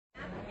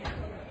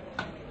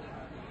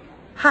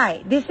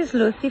Hi, this is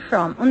Lucy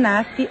from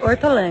UNASP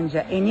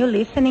Hortolândia, and you're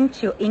listening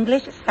to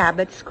English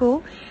Sabbath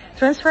School,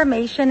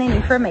 Transformation and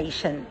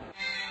Information.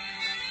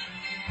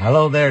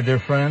 Hello there, dear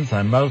friends.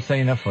 I'm Mo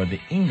Saina for the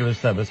English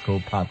Sabbath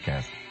School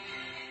podcast.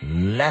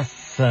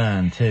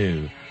 Lesson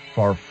 2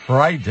 for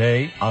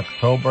Friday,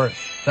 October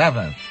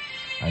 7th.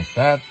 I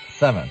said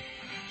 7th.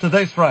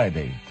 Today's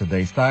Friday.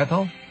 Today's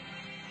title,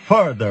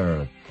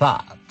 Further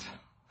Thought.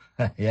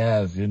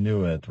 Yes, you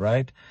knew it,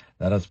 right?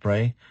 Let us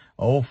pray.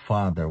 Oh,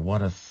 Father,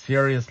 what a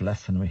serious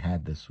lesson we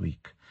had this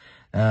week.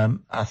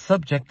 A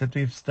subject that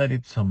we've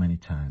studied so many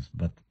times,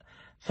 but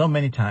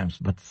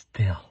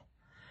still,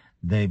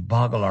 they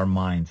boggle our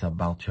minds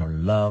about your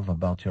love,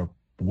 about your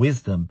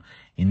wisdom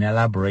in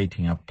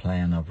elaborating a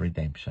plan of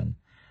redemption.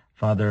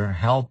 Father,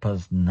 help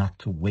us not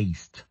to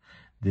waste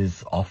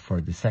this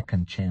offer, the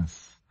second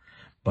chance,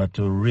 but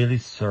to really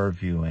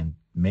serve you and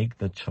make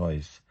the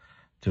choice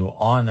to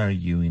honor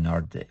you in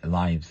our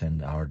lives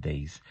and our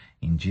days.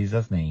 In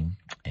Jesus' name,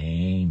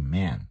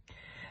 amen.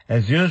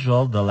 As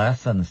usual, the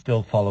lesson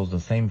still follows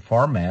the same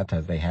format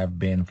as they have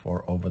been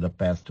for over the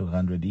past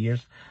 200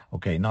 years.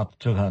 Okay, not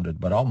 200,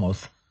 but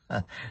almost.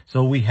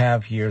 So we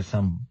have here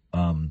some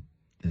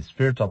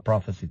spiritual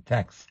prophecy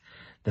texts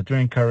that we're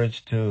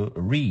encouraged to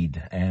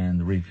read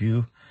and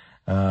review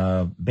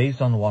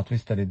based on what we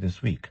studied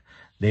this week.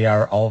 They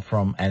are all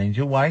from Ellen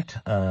G. White,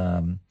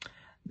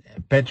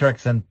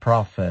 Patriarchs and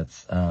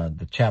Prophets,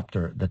 the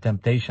chapter, The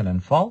Temptation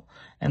and Fall,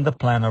 and the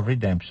Plan of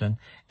Redemption,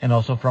 and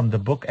also from the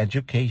book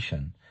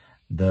Education,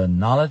 The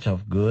Knowledge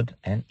of Good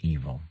and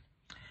Evil.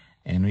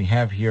 And we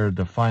have here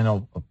the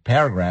final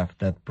paragraph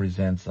that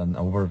presents an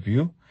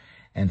overview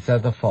and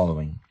says the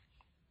following.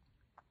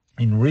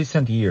 In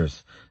recent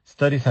years,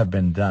 studies have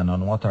been done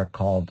on what are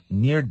called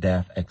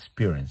near-death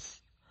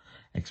experiences,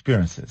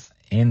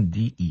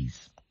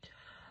 NDEs.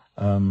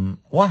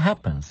 What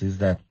happens is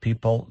that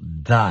people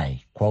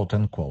die, quote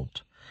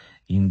unquote,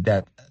 in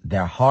that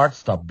their hearts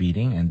stop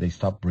beating and they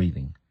stop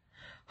breathing.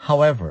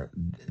 However,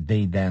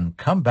 they then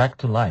come back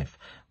to life,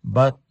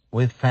 but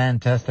with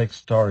fantastic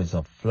stories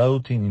of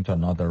floating into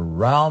another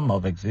realm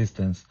of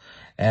existence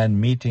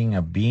and meeting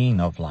a being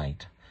of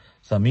light.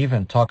 Some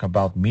even talk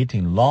about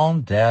meeting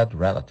long-dead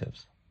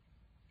relatives.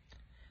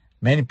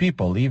 Many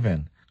people,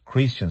 even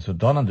Christians who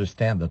don't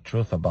understand the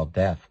truth about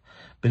death,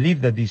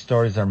 believe that these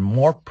stories are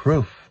more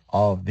proof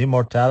of the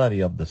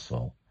immortality of the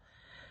soul.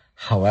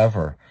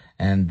 However,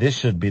 and this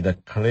should be the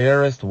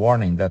clearest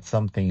warning that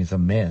something is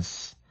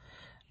amiss,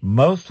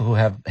 most who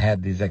have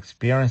had these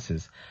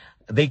experiences,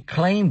 they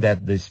claim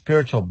that the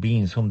spiritual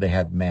beings whom they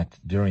had met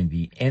during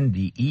the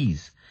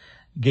NDEs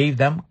gave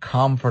them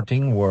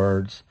comforting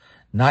words,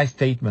 nice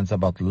statements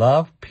about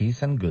love,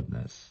 peace, and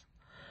goodness.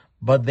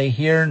 But they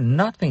hear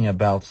nothing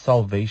about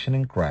salvation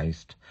in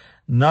Christ,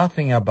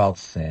 nothing about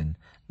sin,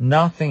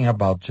 nothing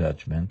about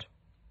judgment.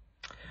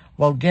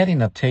 While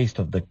getting a taste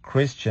of the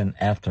Christian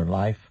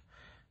afterlife,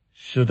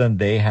 shouldn't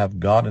they have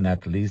gotten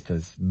at least a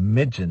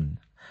smidgen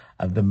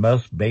of the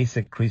most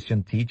basic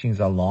Christian teachings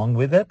along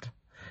with it?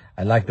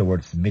 I like the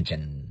word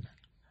smidgen.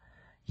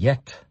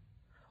 Yet,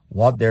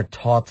 what they're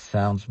taught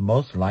sounds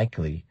most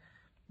likely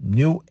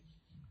New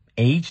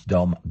Age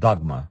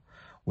dogma,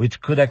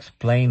 which could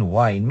explain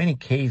why, in many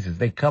cases,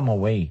 they come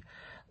away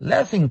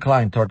less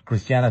inclined toward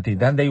Christianity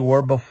than they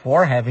were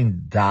before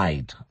having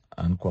died,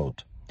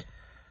 unquote.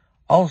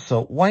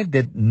 Also, why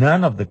did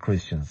none of the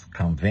Christians,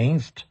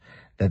 convinced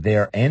that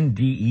their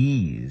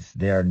NDEs,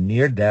 their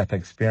near-death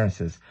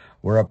experiences,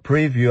 were a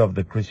preview of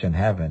the Christian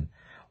heaven,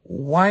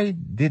 why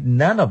did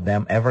none of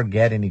them ever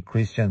get any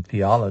Christian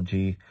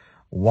theology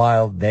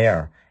while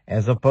there,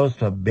 as opposed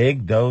to a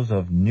big dose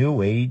of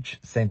New Age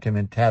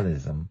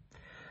sentimentalism?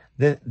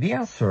 The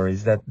answer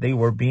is that they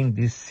were being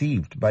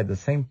deceived by the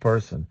same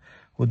person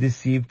who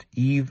deceived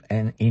Eve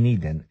and in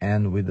Eden,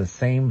 and with the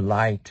same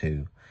lie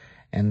too.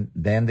 And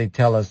then they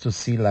tell us to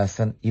see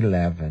lesson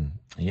 11.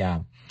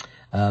 Yeah.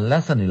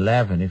 Lesson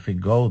 11, if we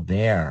go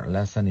there,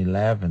 lesson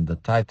 11, the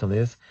title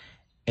is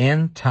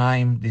End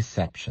Time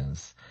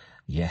Deceptions.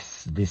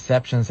 Yes,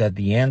 deceptions at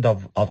the end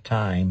of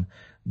time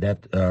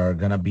that are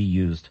going to be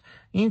used.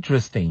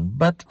 Interesting.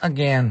 But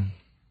again,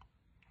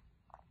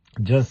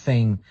 just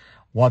saying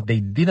what they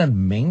didn't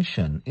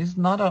mention is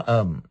not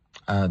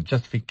a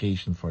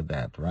justification for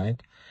that, right?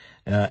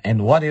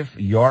 And what if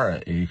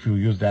you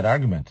use that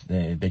argument,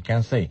 they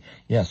can say,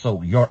 yeah,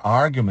 so your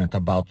argument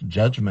about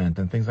judgment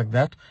and things like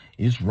that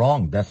is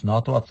wrong. That's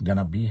not what's going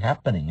to be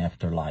happening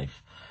after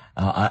life,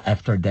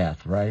 after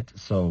death, right?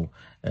 So,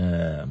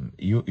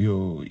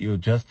 you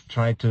just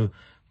try to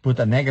put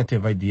a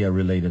negative idea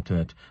related to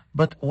it.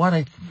 But what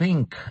I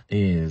think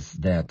is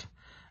that,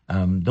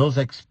 those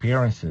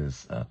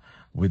experiences,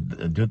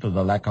 due to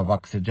the lack of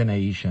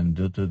oxygenation,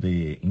 due to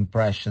the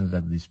impressions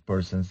that these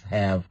persons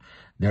have,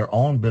 their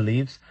own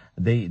beliefs,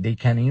 they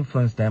can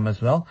influence them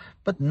as well,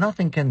 but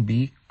nothing can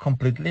be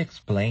completely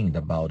explained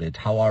about it,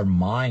 how our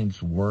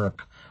minds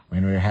work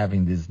when we're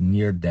having this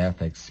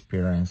near-death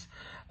experience.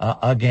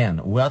 Again,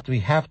 what we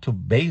have to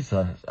base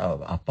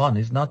upon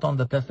is not on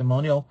the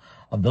testimonial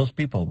of those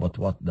people, but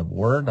what the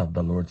word of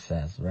the Lord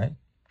says, right?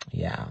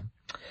 Yeah.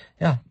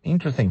 Yeah,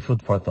 interesting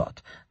food for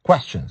thought.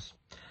 Questions.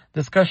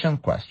 Discussion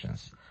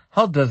questions.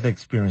 How does the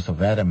experience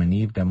of Adam and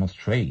Eve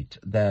demonstrate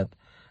that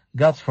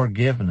God's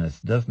forgiveness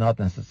does not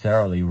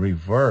necessarily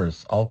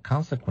reverse all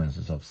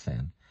consequences of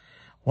sin?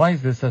 Why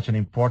is this such an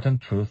important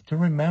truth to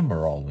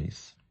remember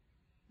always?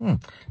 Let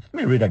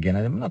me read again.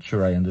 I'm not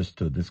sure I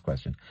understood this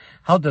question.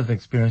 How does the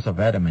experience of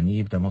Adam and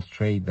Eve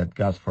demonstrate that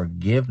God's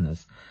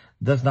forgiveness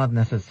does not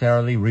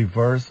necessarily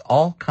reverse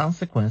all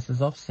consequences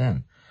of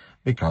sin?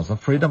 Because of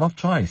freedom of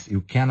choice.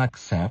 You can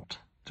accept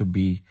to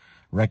be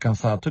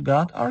reconciled to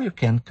God, or you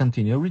can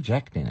continue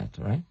rejecting it,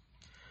 right?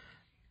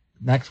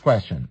 Next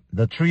question.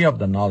 The tree of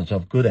the knowledge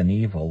of good and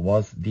evil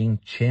was the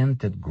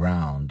enchanted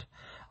ground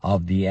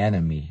of the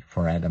enemy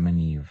for Adam and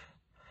Eve.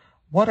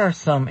 What are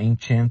some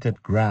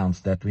enchanted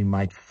grounds that we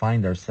might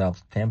find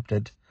ourselves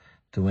tempted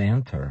to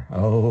enter?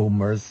 Oh,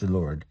 mercy,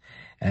 Lord.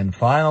 And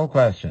final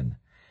question.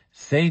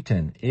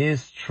 Satan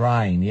is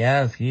trying,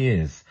 yes, he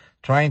is,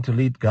 trying to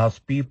lead God's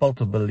people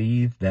to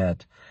believe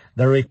that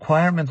the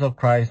requirements of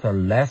Christ are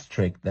less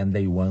strict than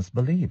they once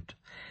believed,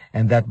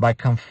 and that by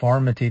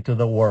conformity to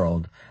the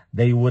world,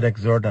 they would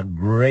exert a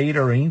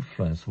greater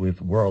influence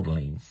with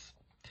worldlings.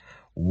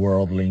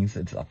 Worldlings,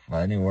 it's a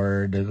funny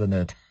word, isn't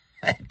it?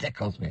 It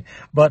tickles me.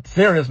 But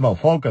serious mode,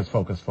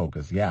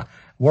 focus. Yeah.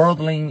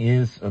 Worldling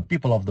is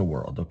people of the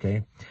world,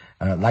 okay?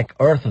 Like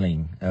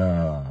earthling,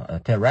 a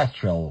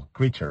terrestrial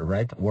creature,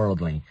 right?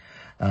 Worldling,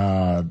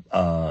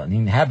 an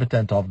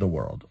inhabitant of the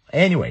world.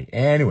 Anyway,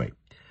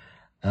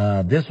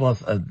 this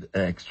was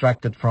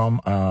extracted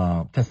from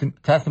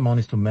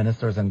Testimonies to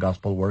Ministers and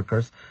Gospel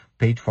Workers,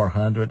 page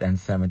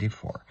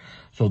 474.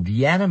 So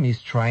the enemy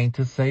is trying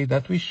to say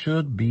that we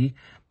should be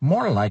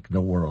more like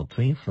the world,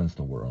 to influence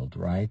the world,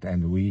 right?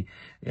 And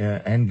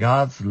and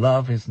God's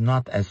love is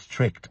not as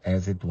strict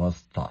as it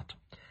was taught.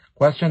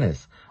 Question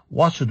is,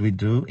 what should we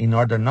do in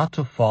order not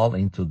to fall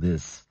into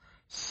this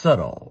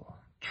subtle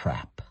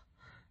trap?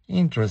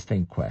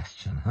 Interesting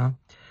question, huh?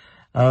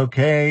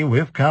 Okay,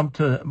 we've come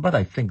to, but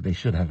I think they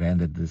should have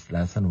ended this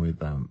lesson with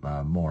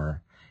a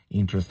more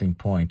interesting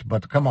point.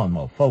 But come on,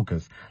 Mo,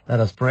 focus. Let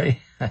us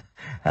pray.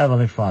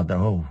 Heavenly Father,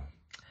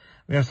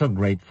 we are so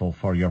grateful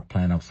for your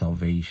plan of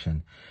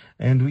salvation.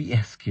 And we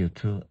ask you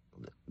to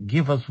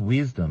give us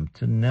wisdom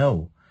to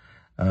know,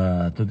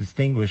 to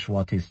distinguish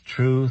what is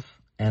truth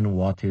and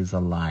what is a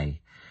lie,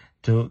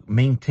 to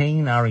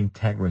maintain our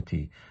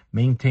integrity,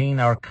 maintain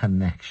our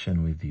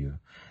connection with you,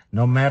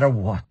 no matter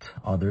what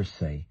others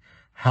say.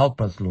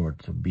 Help us, Lord,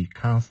 to be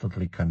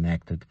constantly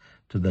connected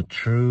to the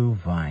true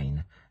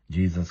vine,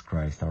 Jesus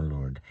Christ our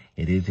Lord.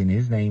 It is in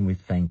his name we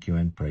thank you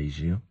and praise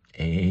you.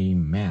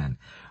 Amen.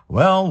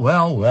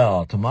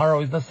 Well.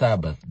 Tomorrow is the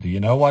Sabbath. Do you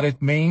know what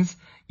it means?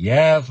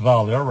 Yes,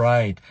 Val, you're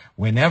right.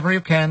 Whenever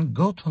you can,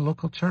 go to a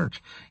local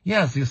church.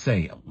 Yes, you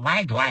say,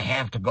 why do I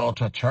have to go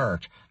to a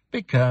church?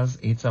 Because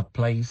it's a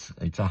place,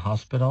 it's a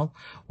hospital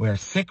where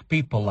sick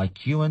people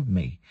like you and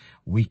me,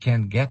 we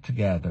can get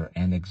together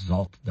and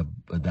exalt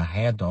the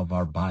head of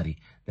our body,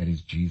 that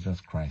is Jesus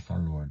Christ our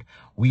Lord.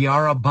 We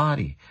are a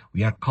body.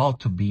 We are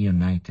called to be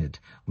united.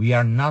 We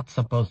are not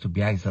supposed to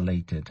be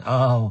isolated.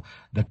 Oh,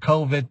 the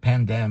COVID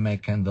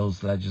pandemic and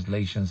those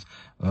legislations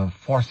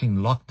forcing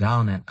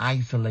lockdown and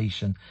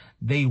isolation,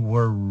 they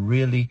were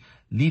really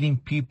leading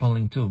people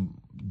into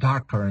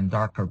darker and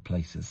darker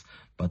places.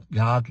 But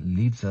God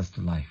leads us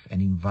to life and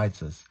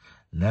invites us.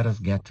 Let us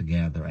get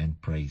together and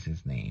praise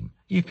his name.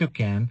 If you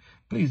can,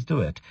 please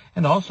do it.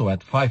 And also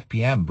at 5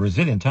 p.m.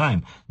 Brazilian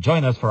time,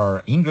 join us for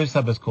our English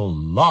Sabbath School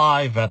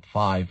live at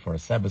 5 for a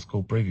Sabbath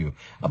School preview.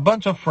 A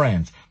bunch of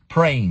friends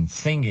praying,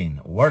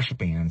 singing,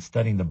 worshiping, and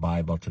studying the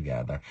Bible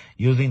together,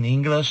 using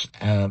English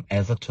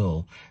as a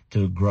tool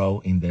to grow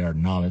in their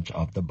knowledge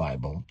of the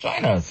Bible.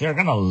 Join us. You're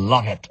going to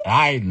love it.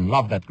 I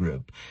love that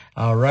group.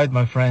 All right,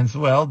 my friends.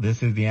 Well,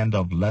 this is the end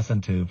of lesson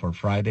 2 for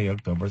Friday,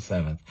 October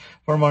 7th.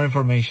 For more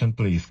information,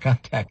 please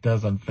contact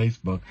us on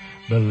Facebook,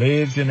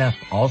 Believes UNF,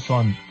 also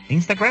on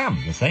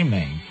Instagram, the same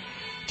name.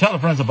 Tell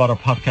friends about our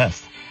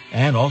podcast,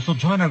 and also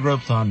join our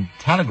groups on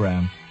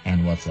Telegram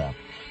and WhatsApp.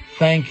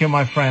 Thank you,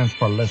 my friends,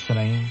 for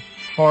listening,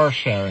 for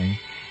sharing,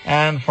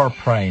 and for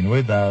praying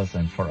with us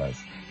and for us.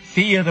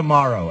 See you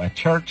tomorrow at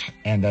church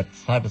and at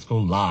Sabbath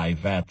School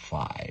live at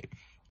 5.